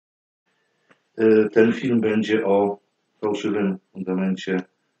ten film będzie o fałszywym fundamencie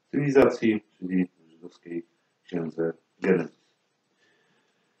cywilizacji, czyli żydowskiej księdze Genezis.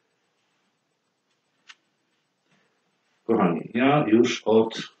 Kochani, ja już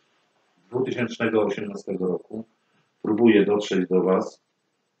od 2018 roku próbuję dotrzeć do Was,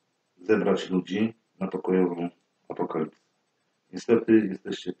 zebrać ludzi na pokojową apokalipsę. Niestety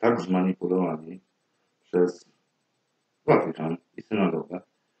jesteście tak zmanipulowani przez Watykan i synagogę,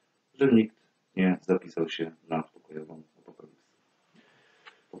 że nikt nie zapisał się na pokojową apokalipsę.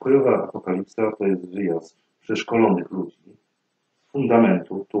 Pokojowa apokalipsa to jest wyjazd przeszkolonych ludzi z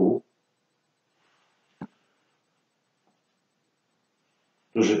fundamentu tu,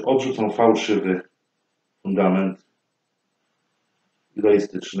 którzy odrzucą fałszywy fundament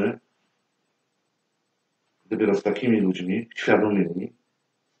judaistyczny. Dopiero z takimi ludźmi świadomymi,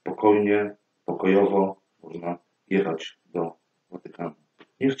 spokojnie, pokojowo można jechać do Watykanu.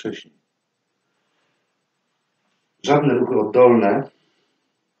 Nie wcześniej. Żadne ruchy oddolne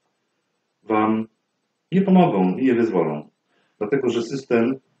Wam nie pomogą i nie wyzwolą. Dlatego, że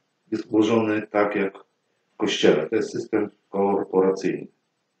system jest ułożony tak jak w Kościele. To jest system korporacyjny.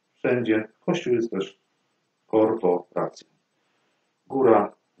 Wszędzie. Kościół jest też korporacją.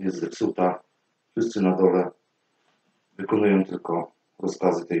 Góra jest zepsuta. Wszyscy na dole wykonują tylko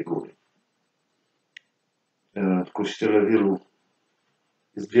rozkazy tej góry. W Kościele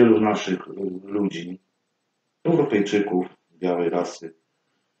jest wielu naszych ludzi, Europejczyków, białej rasy,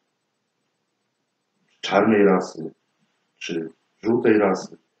 czarnej rasy, czy żółtej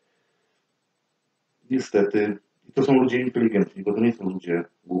rasy. Niestety, to są ludzie inteligentni, bo to nie są ludzie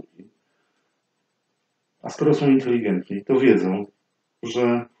głupi. A skoro są inteligentni, to wiedzą,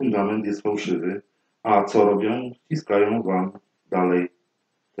 że fundament jest fałszywy. A co robią? Wciskają Wam dalej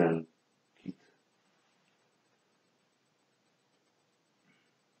ten kit.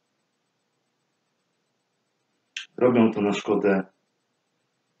 Robią to na szkodę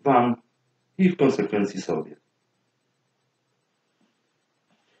Wam i w konsekwencji sobie.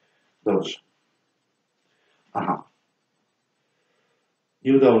 Dobrze. Aha.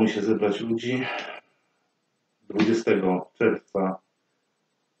 Nie udało mi się zebrać ludzi. 20 czerwca,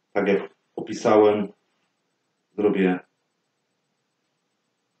 tak jak opisałem, zrobię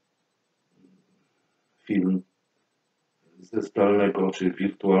film ze zdalnego czy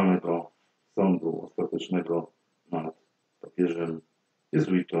wirtualnego sądu ostatecznego nad papieżem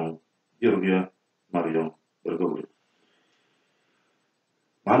jezuitą 𝐷𝐵𝐺𝐵.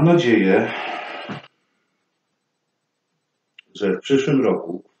 Mam nadzieję, że w przyszłym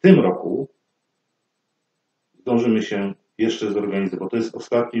roku, w tym roku, zdążymy się jeszcze zorganizować, bo to jest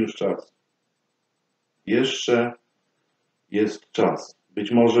ostatni już czas. Jeszcze jest czas.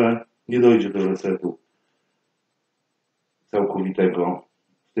 Być może nie dojdzie do resetu całkowitego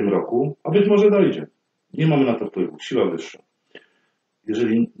w tym roku, a być może dojdzie. Nie mamy na to wpływu. Siła wyższa.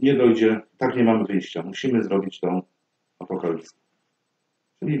 Jeżeli nie dojdzie, tak nie mamy wyjścia. Musimy zrobić tą apokalipsę.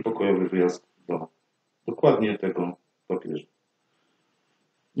 Czyli pokojowy wyjazd do dokładnie tego papieża.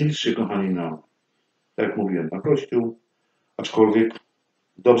 Nie liczcie, kochani, na, tak jak mówiłem, na Kościół, aczkolwiek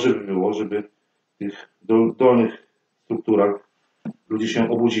dobrze by było, żeby w tych dolnych strukturach ludzie się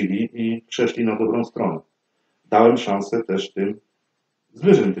obudzili i przeszli na dobrą stronę. Dałem szansę też tym z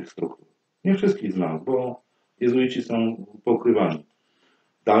wyżyn tych struktur. Nie wszystkich znam, bo jezuici są pokrywani.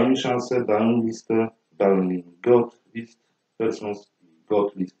 Dałem mi szansę, dałem mi listę, dałem mi list persons,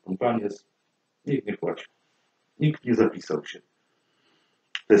 list companies. Nikt nie płacił. Nikt nie zapisał się.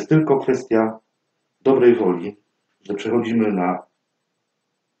 To jest tylko kwestia dobrej woli, że przechodzimy na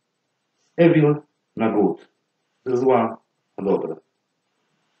evil na good, ze zła na dobre.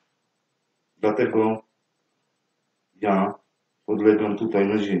 Dlatego ja podlegam tutaj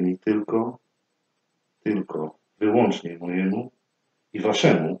na ziemi tylko wyłącznie mojemu i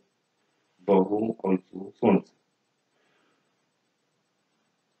waszemu Bogu, Ojcu Słońca.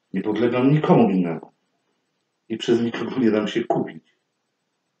 Nie podlegam nikomu innemu i przez nikogo nie dam się kupić.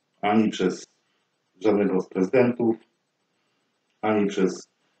 Ani przez żadnego z prezydentów, ani przez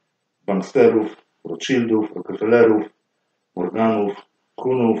banksterów, Rothschildów, Rockefellerów, Morganów,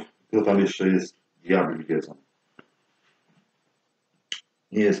 Kunów, kto tam jeszcze jest, diabli wiedzą.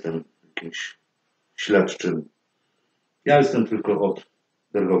 Nie jestem jakimś śledczym. Ja jestem tylko od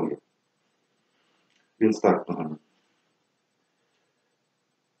Dergowie. Więc tak, kochani.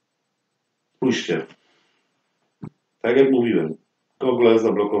 Spójrzcie. Tak jak mówiłem, Google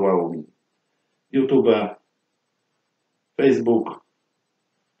zablokowało mi YouTube, Facebook,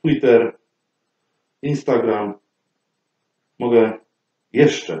 Twitter, Instagram. Mogę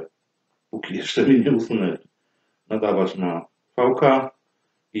jeszcze, póki jeszcze mnie nie usunęli, nadawać na VK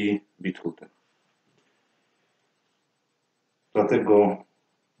i BitHutę. Dlatego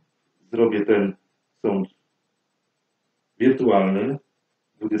zrobię ten sąd wirtualny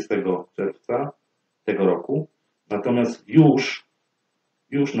 20 czerwca tego roku. Natomiast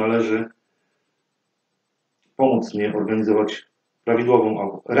już należy pomóc mnie organizować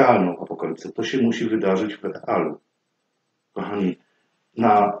prawidłową, realną apokalipsę. To się musi wydarzyć w realu. Kochani,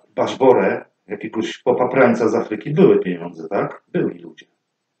 na Baszborę, jakiegoś popaprańca z Afryki były pieniądze, tak? Byli ludzie,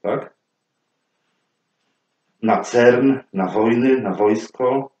 tak? Na CERN, na wojny, na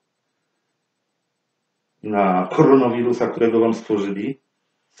wojsko, na koronawirusa, którego wam stworzyli,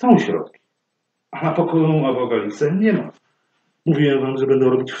 są środki. A na pokojową apokalipsę nie ma. Mówiłem wam, że będę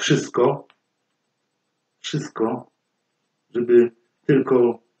robić wszystko, żeby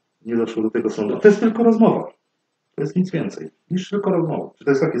tylko nie doszło do tego sądu. A to jest tylko rozmowa. To jest nic więcej niż tylko rozmowa. Czy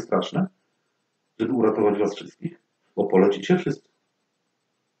to jest takie straszne, żeby uratować was wszystkich? Bo polecicie wszyscy.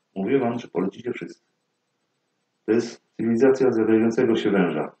 Mówię wam, że polecicie wszyscy. To jest cywilizacja zjadającego się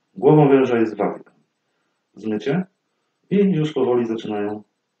węża. Głową węża jest Watykan. Rozumiecie? I już powoli zaczynają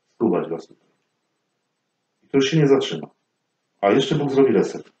skubać was tutaj. I to już się nie zatrzyma. A jeszcze Bóg zrobi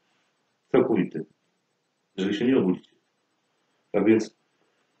reset. Całkowity. Jeżeli się nie obudzicie. Tak więc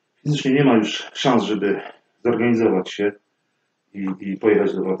fizycznie nie ma już szans, żeby zorganizować się i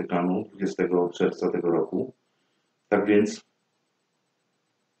pojechać do Watykanu 20 czerwca tego roku. Tak więc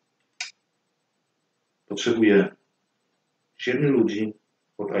potrzebuję 7 ludzi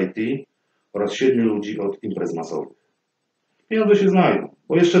od IT oraz 7 ludzi od imprez masowych. Pieniądze się znajdą,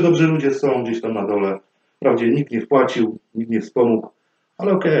 bo jeszcze dobrzy ludzie są gdzieś tam na dole. Wprawdzie nikt nie wpłacił, nikt nie wspomógł,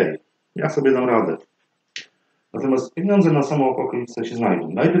 ale okej, ja sobie dam radę. Natomiast pieniądze na samą apokalipsę się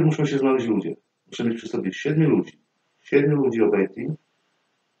znajdą. Najpierw muszą się znaleźć ludzie. Muszę mieć przy sobie 7 ludzi. 7 ludzi od IT,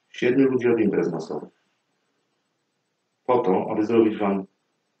 7 ludzi od imprez masowych. Po to, aby zrobić wam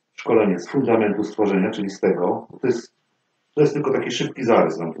szkolenie z fundamentu stworzenia, czyli z tego, bo to jest tylko taki szybki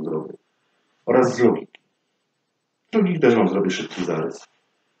zarys wam tu zrobię. Oraz z logiki. Z logiki też wam zrobię szybki zarys.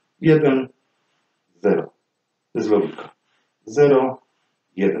 1, 0. To jest logika. 0,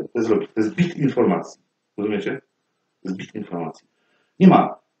 1. To jest logika. To jest bit informacji. Rozumiecie? To jest bit informacji. Nie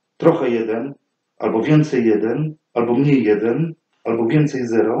ma trochę 1, albo więcej 1, albo mniej 1, albo więcej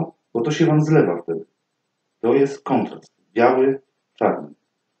 0, bo to się wam zlewa wtedy. To jest kontrast. Biały, czarny.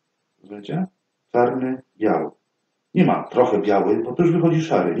 Rozumiecie? Czarny, biały. Nie ma trochę biały, bo to już wychodzi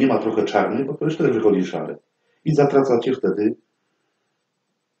szary. Nie ma trochę czarny, bo to już też wychodzi szary. I zatracacie wtedy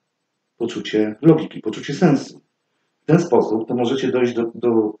poczucie logiki, poczucie sensu. W ten sposób to możecie dojść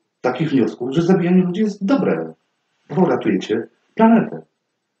do takich wniosków, że zabijanie ludzi jest dobre, bo ratujecie planetę.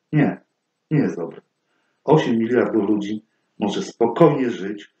 Nie jest dobre. 8 miliardów ludzi może spokojnie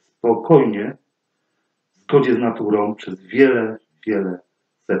żyć, spokojnie, w zgodzie z naturą przez wiele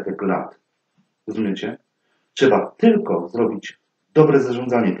setek lat. Rozumiecie? Trzeba tylko zrobić dobre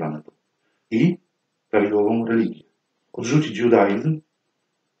zarządzanie planetą i prawidłową religię. Odrzucić judaizm.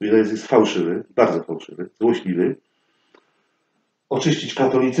 Judaizm jest fałszywy, bardzo fałszywy, złośliwy. Oczyścić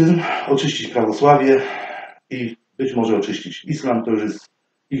katolicyzm, oczyścić prawosławie i być może oczyścić islam. To już jest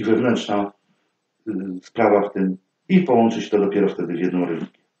ich wewnętrzna sprawa w tym. I połączyć to dopiero wtedy w jedną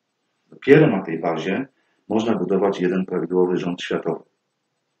religię. Dopiero na tej bazie można budować jeden prawidłowy rząd światowy.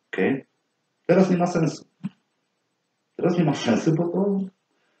 Okay? Teraz nie ma sensu. Teraz nie ma sensu, bo to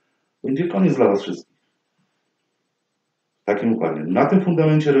będzie koniec dla was wszystkich. W takim układzie. Na tym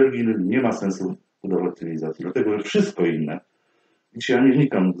fundamencie religijnym nie ma sensu budować cywilizacji, dlatego że wszystko inne, dzisiaj ja nie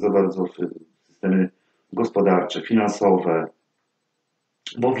wnikam za bardzo w systemy gospodarcze, finansowe,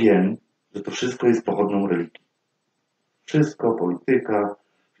 bo wiem, że to wszystko jest pochodną religii. Wszystko, polityka,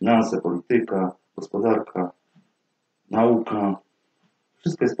 finanse, polityka, gospodarka, nauka,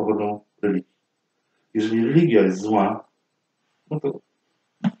 wszystko jest pochodną religii. Jeżeli religia jest zła, no to...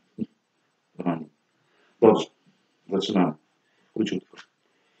 Dobrze, zaczynamy. Króciutko.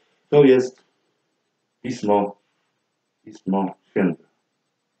 To jest Pismo Święte.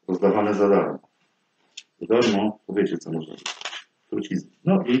 Rozdawane za darmo. Za darmo, powiecie co można zrobić. Trucizny.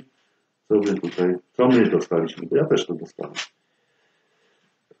 No i co wy tutaj, co my dostaliśmy, bo ja też to dostałem.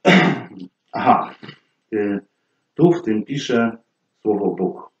 Aha. Tu w tym pisze słowo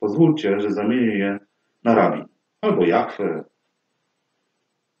Bóg. Pozwólcie, że zamienię je na rabin. Albo Jahwe.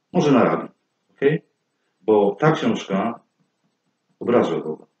 Może na rabin. Okay? Bo ta książka obraża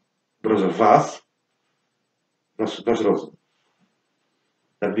Boga. Obraża was, wasz rozum.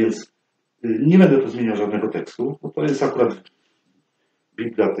 Tak więc nie będę tu zmieniał żadnego tekstu, bo to jest akurat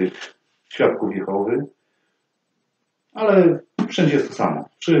Biblia tych świadków Jehowy, ale wszędzie jest to samo.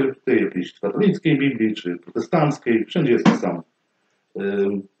 Czy tej jakiejś katolickiej Biblii, czy protestanckiej, wszędzie jest to samo.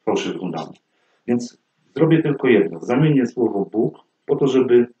 Fałszywy fundament. Więc zrobię tylko jedno. Zamienię słowo Bóg po to,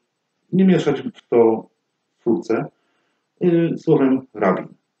 żeby nie mieszać w to twórcę słowem rabin.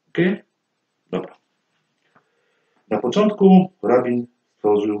 Ok? Dobra. Na początku rabin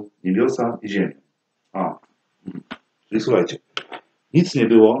stworzył niebiosa i ziemię. Czyli słuchajcie, nic nie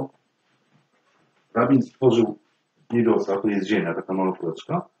było. Rabin stworzył niebiosa, tu jest ziemia, taka mała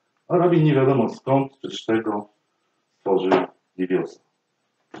kuleczka, a rabin nie wiadomo skąd czy z czego stworzył niebiosa.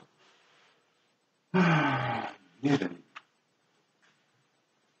 Nie wiem.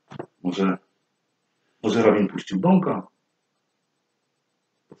 Może rabin puścił bąka?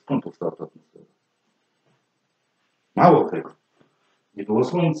 Skąd powstała ta atmosfera? Mało tego. Nie było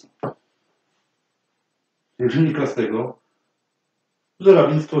słońca. Wynika z tego, że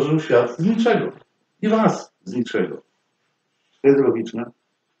rabin stworzył świat z niczego. I was z niczego. To jest logiczne.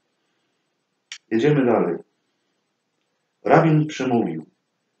 Jedziemy dalej. Rabin przemówił.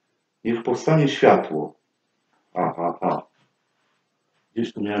 Niech powstanie światło.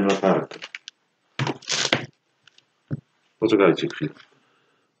 Gdzieś tu miałem latarkę. Poczekajcie chwilę.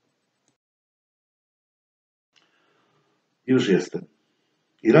 Już jestem.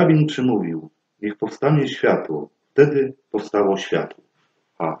 I rabin przemówił. Niech powstanie światło. Wtedy powstało światło.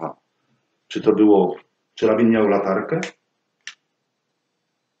 Czy rabin miał latarkę?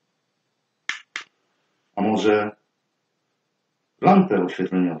 A może lampę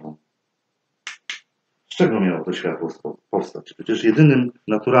oświetleniową? Z czego miało to światło powstać? Przecież jedynym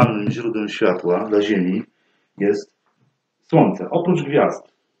naturalnym źródłem światła dla Ziemi jest Słońce. Oprócz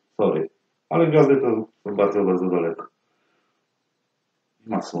gwiazd. Sorry. Ale gwiazdy to bardzo, bardzo daleko.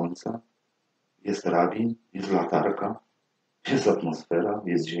 Nie ma Słońca. Jest rabin. Jest latarka. Jest atmosfera.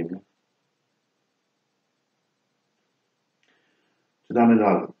 Jest Ziemia. Czytamy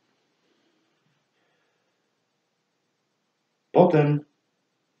dalej. Potem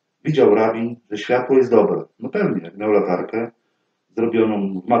widział rabin, że światło jest dobre. No pewnie, jak miał latarkę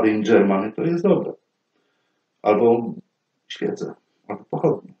zrobioną w 𝐷𝐸𝐵, to jest dobre. Albo świecę, albo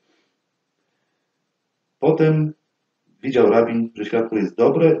pochodnie. Potem widział rabin, że światło jest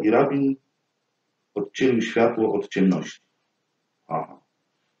dobre i rabin oddzielił światło od ciemności.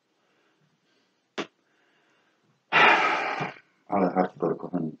 Ale hardcore,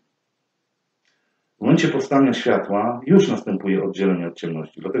 kochani. W momencie powstania światła już następuje oddzielenie od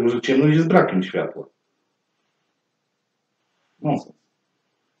ciemności, dlatego że ciemność jest brakiem światła. Nonsens.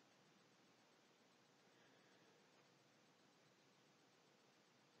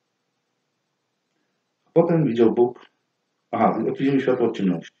 Potem widział Bóg, oddzielił światło od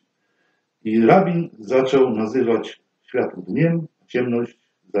ciemności. I rabin zaczął nazywać światło dniem, a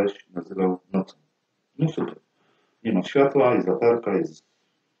ciemność zaś nazywał nocą. No super. Nie ma światła, jest latarka, jest...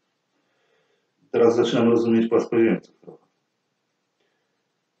 Teraz zaczynam rozumieć płaskoziemców trochę.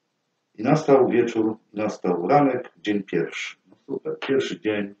 I nastał wieczór, nastał ranek, dzień pierwszy. No super, pierwszy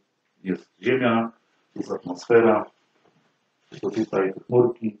dzień, jest ziemia, jest atmosfera, to tutaj te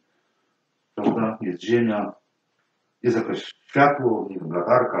chmurki, prawda? Jest ziemia, jest jakieś światło, nie wiem,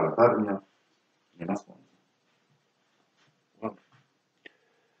 latarka, latarnia, nie ma słońca.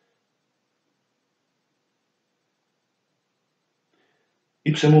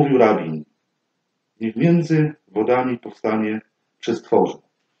 I przemówił rabin. Niech między wodami powstanie przestworze.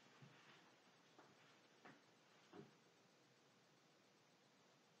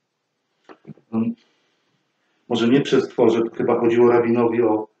 Może nie przestworze, to chyba chodziło rabinowi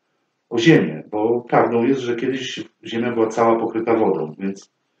o ziemię, bo prawdą jest, że kiedyś ziemia była cała pokryta wodą,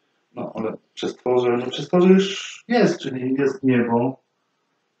 więc no, ale przestworze już jest, czyli jest niebo.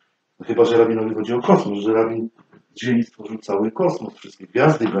 Chyba że rabinowi chodzi o kosmos, że rabin z Ziemi stworzył cały kosmos, wszystkie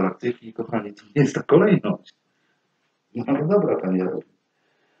gwiazdy, galaktyki, kochani, to nie jest ta kolejność. No ale dobra, panie rabin.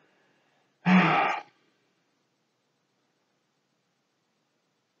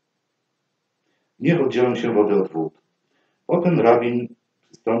 Niech oddzielą się wody od wód. Potem rabin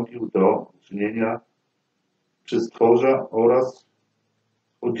przystąpił do czynienia przestworza oraz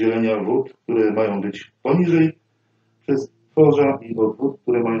oddzielenia wód, które mają być poniżej przestworza i od wód,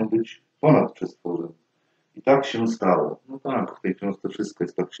 które mają być ponad przestworzem. I tak się stało. No tak, w tej książce wszystko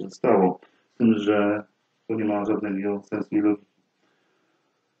jest tak się stało. Z tym, że to nie ma żadnego sensu i logiki.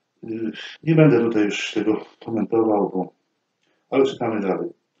 Nie będę tutaj już tego komentował, ale czytamy dalej.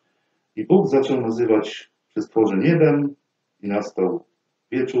 I Bóg zaczął nazywać przestworze niebem i nastał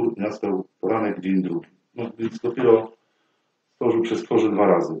wieczór i nastał poranek, dzień drugi. No więc dopiero stworzył przestworze 2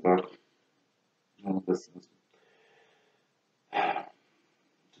 razy, tak? No bez sensu.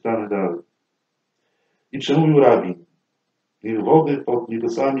 Czytamy dalej. I przemówił rabin. Niech wody pod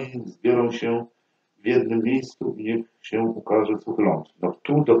niebiosami zbiorą się w jednym miejscu i niech się ukaże suchy ląd. No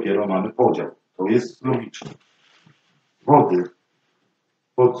tu dopiero mamy podział. to jest logiczne. Wody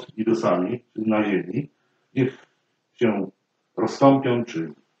pod niebiosami, czyli na ziemi, niech się rozstąpią,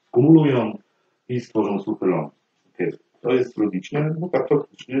 czy skumulują i stworzą suchy ląd. Okay. To jest logiczne, bo tak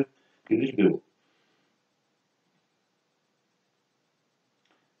faktycznie kiedyś było.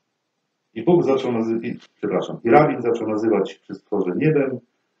 I Bóg zaczął nazywać, i rabin zaczął nazywać przy stworze niebem,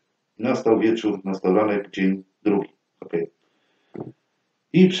 i nastał wieczór, nastał ranek, dzień drugi. Okay.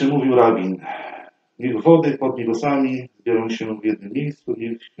 I przemówił rabin, niech wody pod niebosami zbiorą się w jednym miejscu,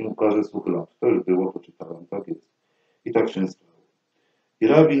 niech się ukaże suchy ląd. To już było, to czytałem, tak jest. I tak się stało. I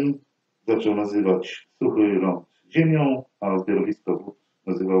rabin zaczął nazywać suchy ląd ziemią, a zbiorowisko wód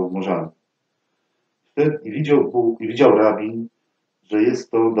nazywał morzami. Wtedy widział rabin, że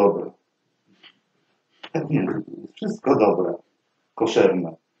jest to dobre. Nie, wszystko dobre,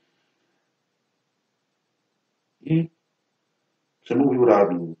 koszerne. I przemówił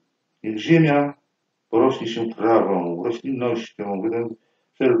rabin, niech ziemia porośnie się trawą, roślinnością,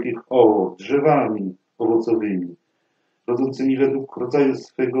 wszelkich owoc, drzewami owocowymi, rodzącymi według rodzaju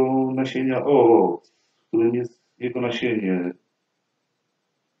swego nasienia owoc, którym jest jego nasienie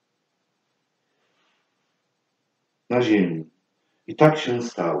na ziemi. I tak się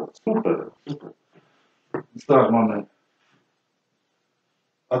stało. Super, super. Więc tak, mamy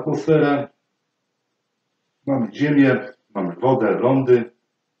atmosferę, mamy ziemię, mamy wodę, lądy.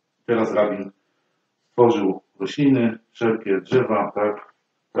 Teraz rabin stworzył rośliny, wszelkie drzewa, tak,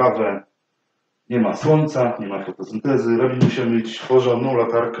 trawę. Nie ma słońca, nie ma fotosyntezy. Rabin musiał mieć porządną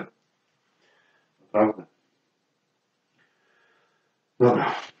latarkę. Naprawdę.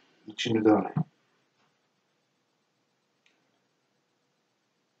 Dobra, lecimy dalej.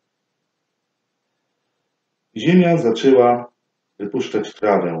 Ziemia zaczęła wypuszczać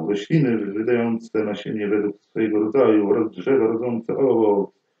trawę, rośliny wydające nasienie według swojego rodzaju, drzewa rodzące owoc,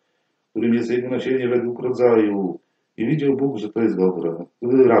 którym jest jego nasienie według rodzaju. I widział Bóg, że to jest dobre.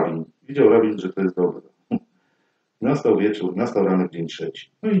 Widział rabin, że to jest dobre. Nastał wieczór, nastał ranek, dzień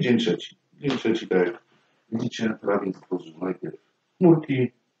trzeci. No i dzień trzeci. Dzień trzeci, tak jak widzicie, rabin stworzył najpierw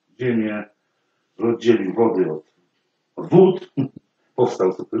chmurki, ziemię, rozdzielił wody od wód,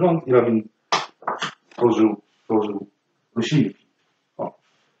 powstał suchy ląd i rabin stworzył roślinki. O,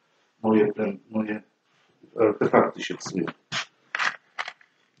 moje artefakty się psują.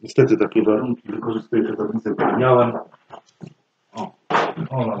 Niestety takie warunki wykorzystuję te tablice, które miałem. No.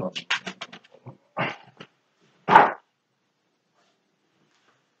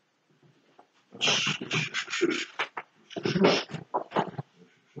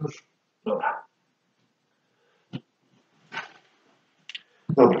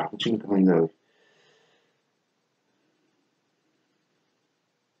 Dobra, lecimy kochani dalej.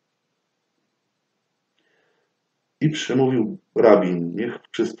 I przemówił rabin, niech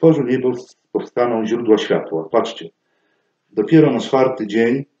przy stworzu niebo powstaną źródła światła. Patrzcie, dopiero na czwarty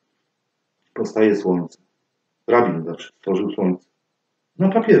dzień powstaje słońce. Rabin zawsze stworzył słońce. Na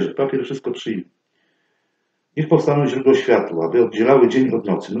papierze, papier wszystko przyjmie. Niech powstaną źródła światła, aby oddzielały dzień od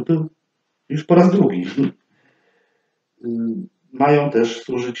nocy. No to już po raz drugi. Mają też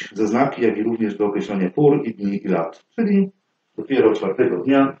służyć za znaki, jak i również do określenia pór i dni i lat. Czyli dopiero czwartego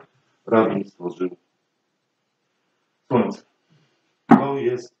dnia rabin stworzył słońce. To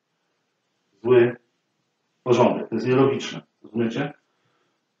jest zły porządek. To jest nielogiczne. Rozumiecie?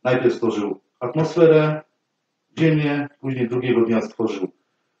 Najpierw stworzył atmosferę, ziemię, później drugiego dnia stworzył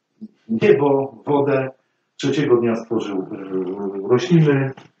niebo, wodę, trzeciego dnia stworzył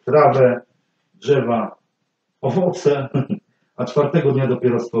rośliny, trawę, drzewa, owoce, a czwartego dnia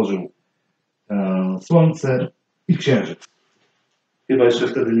dopiero stworzył słońce i księżyc. Chyba jeszcze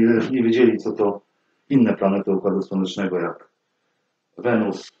wtedy nie wiedzieli, co to inne planety Układu Słonecznego, jak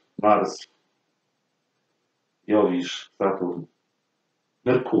Wenus, Mars, Jowisz, Saturn,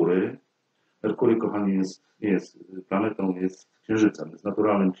 Merkury. Merkury, kochani, jest planetą, jest księżycem, jest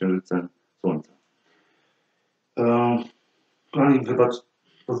naturalnym księżycem Słońca. Kochani,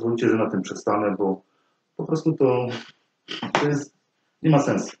 pozwólcie, że na tym przestanę, bo po prostu to jest, nie ma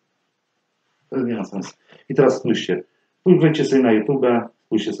sensu. To nie ma sensu. I teraz spójrzcie. Wejdźcie sobie na YouTube,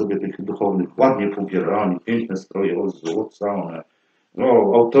 spójrzcie sobie tych duchownych, ładnie poubierani, piękne stroje, złocone. No,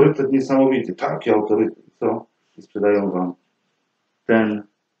 autorytet niesamowity, taki autorytet, co? I sprzedają wam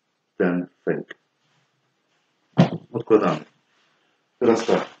ten fake. Odkładamy. Teraz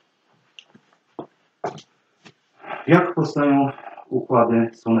tak. Jak powstają układy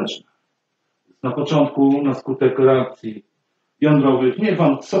słoneczne? Na początku, na skutek reakcji jądrowych, nie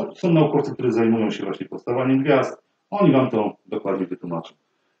wam, są naukowcy, którzy zajmują się właśnie powstawaniem gwiazd, oni wam to dokładnie wytłumaczą.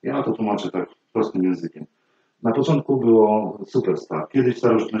 Ja to tłumaczę tak prostym językiem. Na początku było superstar. Kiedyś w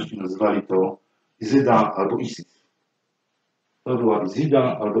starożytności nazywali to Izyda albo Isis. To była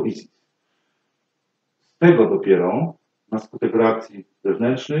Izyda albo Isis. Z tego dopiero na skutek reakcji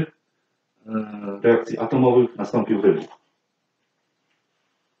wewnętrznych, reakcji atomowych nastąpił wybuch.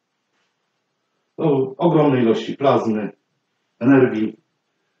 To ogromne ilości plazmy, energii.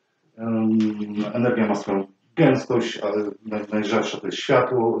 Energia ma swoją gęstość, ale najrzadsza to jest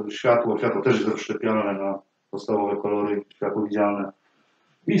światło. Światło też jest rozszczepione na podstawowe kolory, światło widzialne.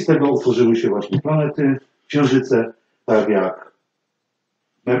 I z tego utworzyły się właśnie planety, księżyce, tak jak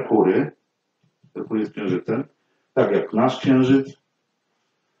Merkury jest księżycem, tak jak nasz księżyc,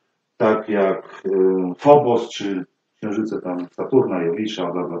 tak jak Phobos, czy księżyce tam Saturna,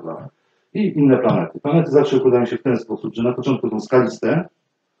 Jowisza, bla, bla, bla. I inne planety. Planety zawsze układają się w ten sposób, że na początku są skaliste,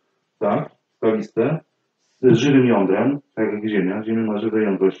 tak, skaliste, z żywym jądrem, tak jak Ziemia. Ziemia ma żywe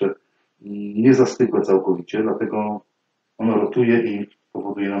jądro, jeszcze nie zastygłe całkowicie, dlatego ono rotuje i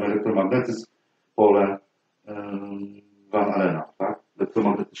powoduje nam elektromagnetyzm, pole Van Allena, tak?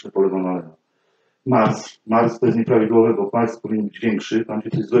 Elektromagnetyczne pole Van Allena. Mars to jest nieprawidłowe, bo Mars powinien być większy, tam się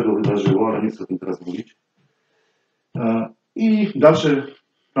coś złego wydarzyło, ale nie chcę o tym teraz mówić. I dalsze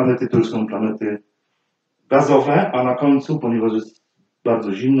planety to już są planety gazowe, a na końcu, ponieważ jest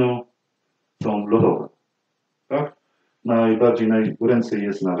bardzo zimno, są lodowe. Tak? Najgoręcej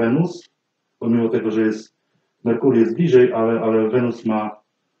jest na Wenus, pomimo tego, że Merkury jest bliżej, ale Wenus ma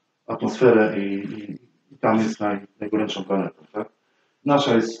atmosferę i tam jest najgorętszą planetą. Tak?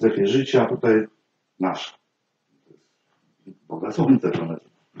 Nasza jest w strefie życia, tutaj nasza. Słońce planety.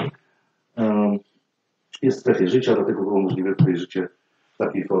 Jest w strefie życia, dlatego było możliwe tutaj życie w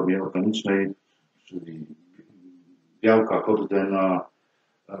takiej formie organicznej, czyli białka, DNA,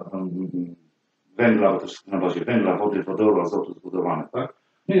 węgla, też na bazie węgla, wody, wodoru, azotu zbudowane. Tak?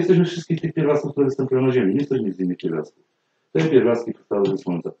 My jesteśmy wszystkich tych pierwiastków, które występują na Ziemi. Nie jesteśmy z innych pierwiastków. Te pierwiastki powstały ze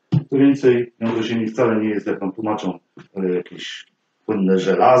Słońca. Co więcej, jądro Ziemi wcale nie jest, jak nam tłumaczą, jakieś płynne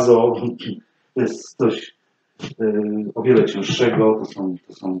żelazo. To jest coś o wiele cięższego.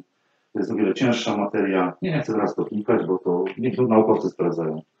 To jest o wiele cięższa materia. Nie chcę teraz to wnikać, bo to niech naukowcy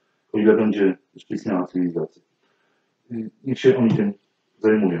sprawdzają. O ile będzie jeszcze istniała cywilizacja. Niech się oni tym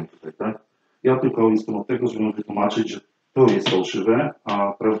zajmują tutaj, tak? Ja tylko jestem od tego, żeby wytłumaczyć, że to jest fałszywe,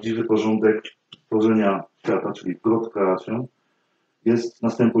 a prawdziwy porządek tworzenia świata, czyli 𝐷𝐸𝐿, jest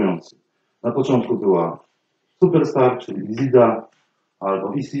następujący. Na początku była superstar, czyli Izyda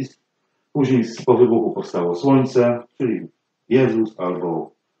albo Isis. Później po wybuchu powstało Słońce, czyli Jezus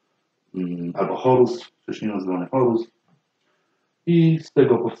albo Horus, wcześniej nazywany Horus. I z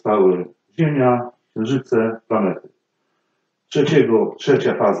tego powstały Ziemia, księżyce, planety.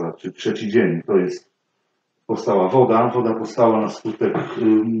 Trzecia faza, czy trzeci dzień, to jest powstała woda. Woda powstała na skutek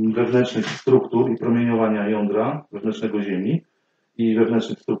wewnętrznych struktur i promieniowania jądra wewnętrznego Ziemi i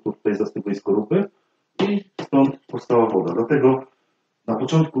wewnętrznych struktur tej zastygłej skorupy i stąd powstała woda. Dlatego na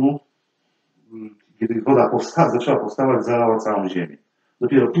początku, kiedy woda zaczęła powstawać, zalała całą Ziemię.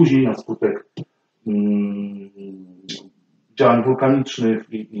 Dopiero później na skutek działań wulkanicznych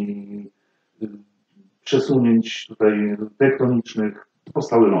i przesunięć tutaj tektonicznych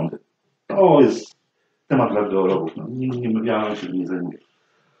powstały lądy. To jest temat dla geologów. No, ja się nie zajmuję.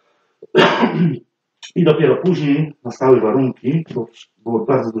 I dopiero później nastały warunki, bo było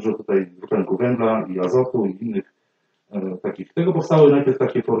bardzo dużo tutaj dwutlenku węgla i azotu i innych takich. Tego powstały najpierw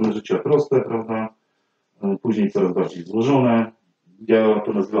takie formy życia proste, prawda? Później coraz bardziej złożone. Ja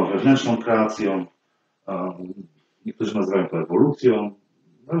to nazywam wewnętrzną kreacją. Niektórzy nazywają to ewolucją.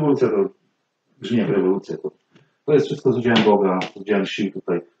 Ewolucja to brzmi jak rewolucja. To jest wszystko z udziałem Boga, z udziałem sił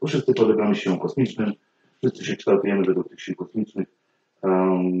tutaj. Bo wszyscy podlegamy siłom kosmicznym. Wszyscy się kształtujemy według tych sił kosmicznych.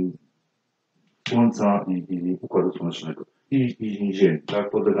 Słońca i Układu Słonecznego. I Ziemi, tak?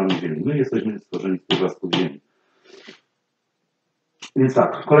 Podlegamy Ziemi. My jesteśmy stworzeni z pierwiastków Ziemi. Więc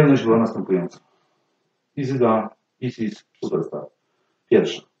tak, kolejność była następująca. Izyda, Isis, superstar.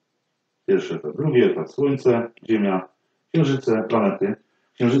 Pierwszy etap. Drugi etap. Słońce, Ziemia, księżyce, planety.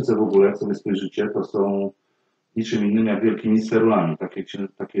 Księżyce w ogóle, jak sobie spojrzycie, to są niczym innym jak wielkimi sterulami.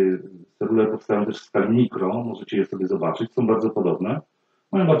 Takie sterule powstają też w skali mikro, możecie je sobie zobaczyć, są bardzo podobne.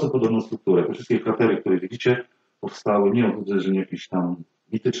 Mają bardzo podobną strukturę. Te wszystkie kratery, które widzicie, powstały nie od uderzeń jakichś tam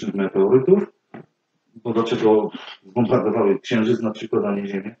mitycznych meteorytów, bo dlaczego zbombardowały księżyc na przykład, a nie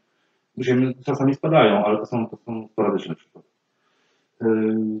Ziemię? Ziemię czasami spadają, ale to są sporadyczne przykłady.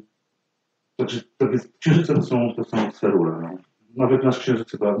 Znaczy, księżyce to są sferule. No. Nawet nasz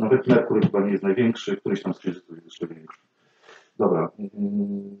księżyc nawet Merkury chyba nie jest największy, któryś tam z księżyców jest jeszcze większy. Dobra,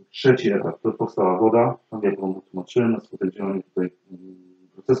 trzeci etap, to powstała woda, tam jak wam tłumaczyłem, na skutek działania tutaj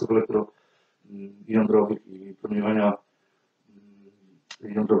procesów elektrojądrowych i promieniowania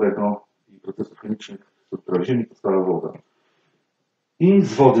jądrowego procesów chemicznych, struktura Ziemi, powstała woda. I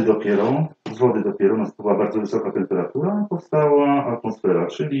z wody dopiero, nastąpiła bardzo wysoka temperatura, powstała atmosfera,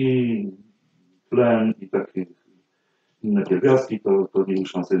 czyli tlen i takie inne pierwiastki, to nie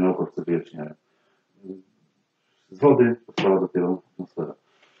muszą sobie naukowcy wyjaśniają. Z wody powstała dopiero atmosfera.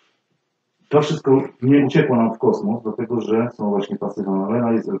 To wszystko nie uciekło nam w kosmos, dlatego że są właśnie pasy Van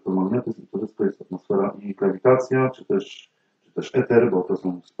Allena, jest elektromagnetyzm i to wszystko jest atmosfera i grawitacja, czy też eter, bo to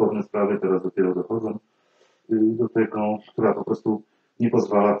są sporne sprawy, teraz dopiero dochodzą do tego, która po prostu nie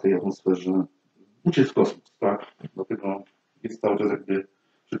pozwala tej atmosferze uciec w kosmos, tak? Dlatego jest cały czas jakby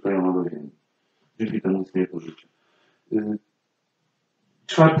przyklejona do Ziemi. Dzięki temu istnieje to życie.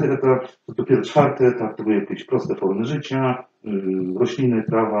 Czwarty etap, dopiero czwarty etap to były jakieś proste formy życia, rośliny,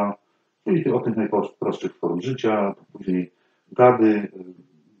 trawa, czyli o tych najprostszych form życia, później gady,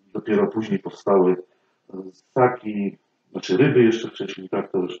 dopiero później powstały ssaki, znaczy ryby jeszcze wcześniej,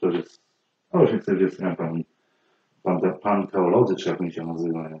 tak, to już to jest, no właśnie 𝐊𝐸𝐵𝐺𝐸 pan teolodzy, czy jak oni się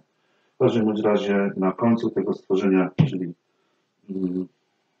nazywają. W każdym razie na końcu tego stworzenia, czyli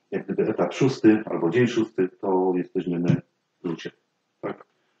jak gdyby etap 6 albo dzień 6, to jesteśmy my ludzie. Tak?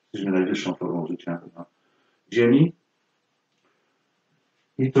 Jesteśmy najwyższą formą życia na Ziemi.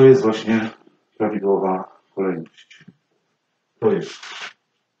 I to jest właśnie prawidłowa kolejność. To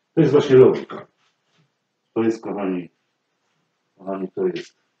jest właśnie logika. To jest, kochani, to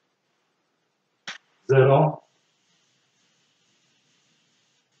jest 0.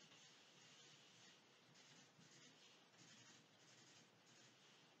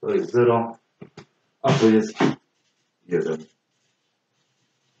 To jest 0, a to jest 1.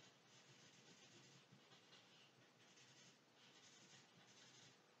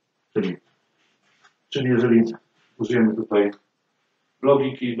 Czyli jeżeli użyjemy tutaj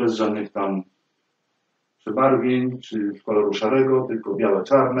logiki bez żadnych tam przebarwień, czy koloru szarego, tylko białe,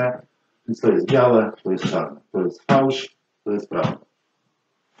 czarne, więc to jest białe, to jest czarne, to jest fałsz, to jest prawda.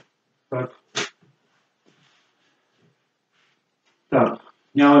 Tak? Tak.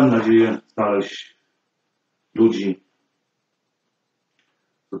 Miałem nadzieję znaleźć ludzi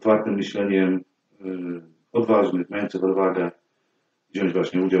z otwartym myśleniem, odważnych, mających odwagę wziąć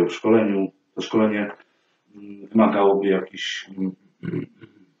właśnie udział w szkoleniu. To szkolenie wymagałoby jakiejś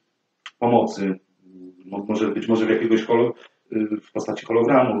pomocy, być może w postaci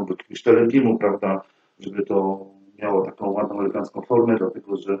hologramu lub jakiegoś telebimu, prawda, żeby to miało taką ładną, elegancką formę,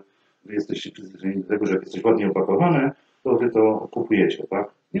 dlatego że wy jesteście przyzwyczajeni do tego, że jak jest coś ładnie opakowane, to wy to kupujecie,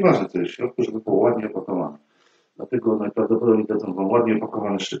 tak? Nieważne co jest w środku, żeby było ładnie opakowane. Dlatego najprawdopodobniej dadzą wam ładnie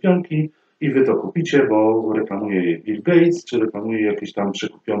opakowane szczepionki i wy to kupicie, bo reklamuje je Bill Gates, czy reklamuje jakiś tam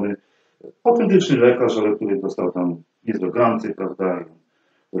przekupiony autentyczny lekarz, ale który dostał tam niezłe granty, prawda?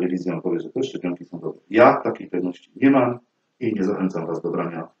 I telewizja powie, że te szczepionki są dobre. Ja takiej pewności nie mam i nie zachęcam was do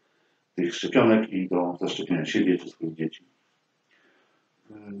brania tych szczepionek i do zaszczepienia siebie czy swoich dzieci.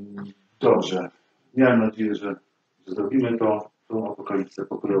 Dobrze. Miałem nadzieję, że zrobimy tą apokalipsę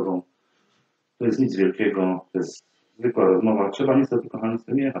pokojową. To jest nic wielkiego, to jest zwykła rozmowa. Trzeba niestety, kochani, z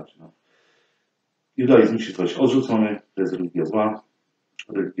tym jechać. No. Judaizm musi zostać odrzucony, to jest religia zła,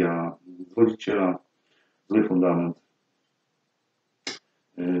 religia Zwodziciela, zły fundament.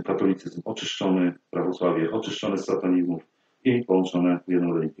 Katolicyzm oczyszczony, prawosławie oczyszczone z satanizmów i połączone w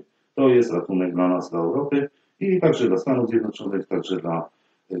jedną religię. To jest ratunek dla nas, dla Europy i także dla Stanów Zjednoczonych, także dla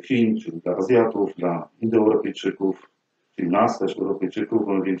Chin, czyli dla Azjatów, dla Indoeuropejczyków, czyli nas też, Europejczyków,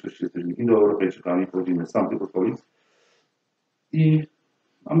 bo w większości jesteśmy Indoeuropejczykami, pochodzimy z tamtych okolic, i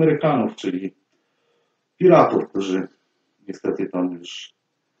Amerykanów, czyli piratów, którzy niestety tam już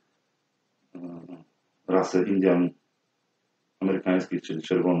rasę Indian amerykańskich, czyli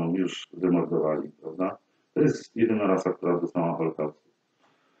czerwoną, już wymordowali, prawda? To jest jedyna rasa, która dostała Holokaustu.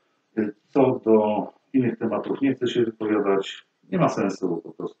 Co do innych tematów nie chcę się wypowiadać. Nie ma sensu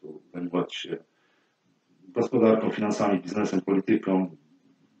po prostu zajmować się gospodarką, finansami, biznesem, polityką,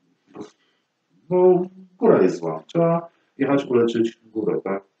 bo góra jest zła. Trzeba jechać uleczyć górę,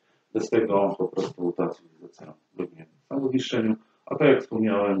 tak? Bez tego po prostu ta cywilizacja biegnie w samoniszczeniu. A tak jak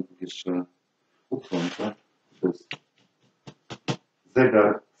wspomniałem, jeszcze słońce, to jest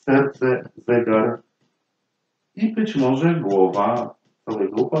zegar, serce, zegar i być może głowa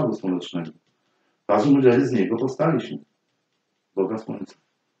całego Układu Słonecznego. W każdym razie z niego powstaliśmy. Boga Słońca.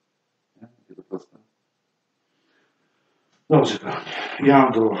 Nie? To proste. Dobrze,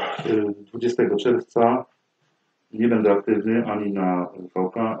 ja do 20 czerwca nie będę aktywny ani na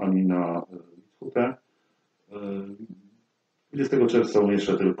VK, ani na 𝐷. 20 czerwca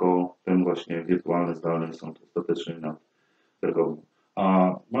umieszczę tylko ten właśnie wirtualny, zdalny sąd ostateczny nad Vergowną.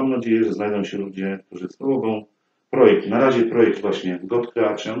 A mam nadzieję, że znajdą się ludzie, którzy spróbują projekt, na razie projekt właśnie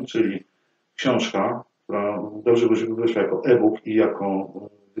𝐷, czyli książka, która dobrze by wyszła jako e-book i jako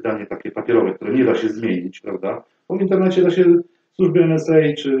wydanie takie papierowe, które nie da się zmienić, prawda? Bo w internecie da się służby NSA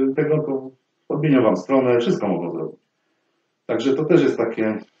czy tego, to odmienią wam stronę, wszystko mogą zrobić. Także to też jest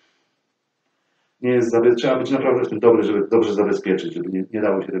takie, nie jest, trzeba być naprawdę w tym dobry, żeby dobrze zabezpieczyć, żeby nie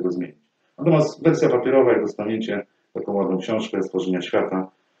dało się tego zmienić. Natomiast wersja papierowa, jak dostaniecie taką ładną książkę Stworzenia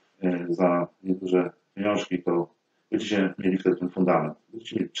Świata za nieduże pieniążki, to będziecie mieli wtedy ten fundament.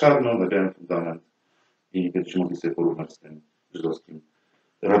 Będziecie mieli czarno na białym fundament i będziecie mogli sobie porównać z tym żydowskim,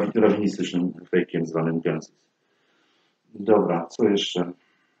 rabinistycznym fejkiem zwanym Genesis. Dobra, co jeszcze?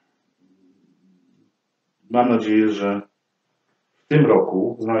 Mam nadzieję, że w tym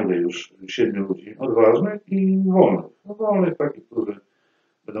roku znajdę już 7 ludzi odważnych i wolnych. No, wolnych takich, którzy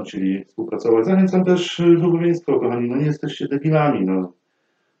będą chcieli współpracować. Zachęcam też do rówieństwa, kochani. No nie jesteście debilami. No.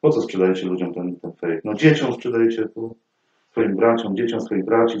 Po co sprzedajecie ludziom ten fake? No dzieciom sprzedajecie tu, swoim braciom, dzieciom swoich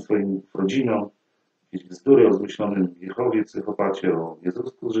braci, swoim rodzinom. Jakieś bzdury o zmyślonym Jehowie, psychopacie, o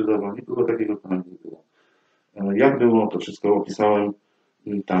Jezusku Żydowym. Nie było takiego, kochani, nie było. Jak było, to wszystko opisałem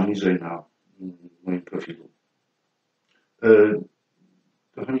tam niżej na moim profilu.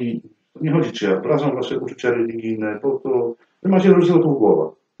 Kochani, nie chodzi, czy ja obrażam wasze uczucia religijne, bo to wy macie różne w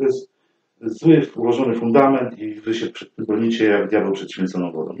głowach. To jest zły, ułożony fundament i wy się bronicie jak diabeł przed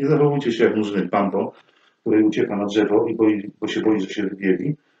święconą wodą. Nie zachowujcie się jak murzynek Bambo, który ucieka na drzewo i bo się boi, że się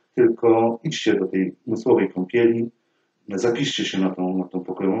wybieli, tylko idźcie do tej umysłowej kąpieli, zapiszcie się na tą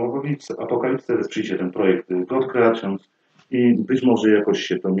pokojową apokalipsę, wesprzyjcie ten projekt 𝐿𝐾 i być może jakoś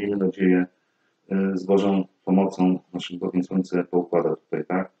się to, miejmy nadzieję, z Bożą pomocą naszym Bogiem Słońce poukłada tutaj,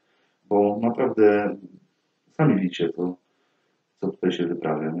 tak? Bo naprawdę sami widzicie to, co tutaj się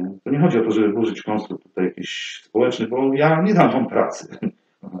wyprawia, nie? To nie chodzi o to, żeby burzyć konstrukt tutaj jakiś społeczny, bo ja nie dam wam pracy.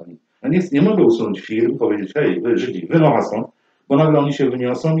 Ja nie mogę usunąć firm, powiedzieć, hej, wy Żydzi, wynocha stąd, bo nagle oni się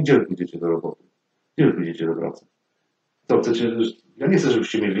wyniosą i gdzie pójdziecie do roboty? Gdzie pójdziecie do pracy? To chcecie, ja nie chcę,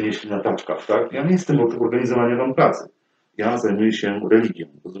 żebyście mnie wynieśli na taczkach, tak? Ja nie jestem od organizowania wam pracy. Ja zajmuję się religią,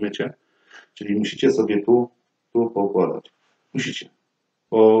 rozumiecie? Czyli musicie sobie tu poukładać. Musicie.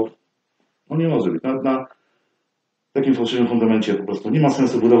 Bo no nie może być. Na takim fałszywym fundamencie po prostu nie ma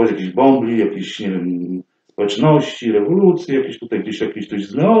sensu budować jakichś bombli, jakichś, nie wiem, społeczności, rewolucji, jakieś tutaj jakiś ktoś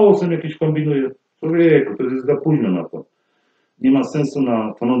z neosem jakiś kombinuje. Człowieku, to jest za późno na to. Nie ma sensu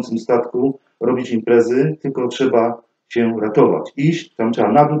na tonącym statku robić imprezy, tylko trzeba się ratować. Iść, tam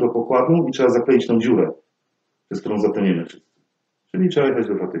trzeba na dół do pokładu i trzeba zakleić tą dziurę, przez którą zatoniemy wszyscy. Czyli trzeba jechać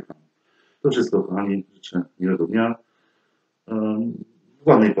do Watykanu. To wszystko, kochani, życzę miłego dnia.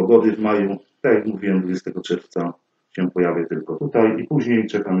 Ładnej pogody w maju. Tak jak mówiłem, 20 czerwca się pojawię tylko tutaj i później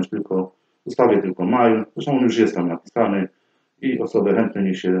czekam już tylko, zostawię tylko maj. Zresztą on już jest tam napisany i osoby chętne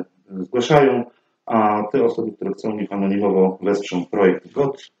niech się zgłaszają, a te osoby, które chcą, niech anonimowo wesprzą projekt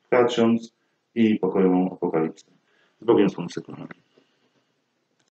𝐿𝐾 i pokojową apokalipsę. Z Bogiem Słońce, kochani.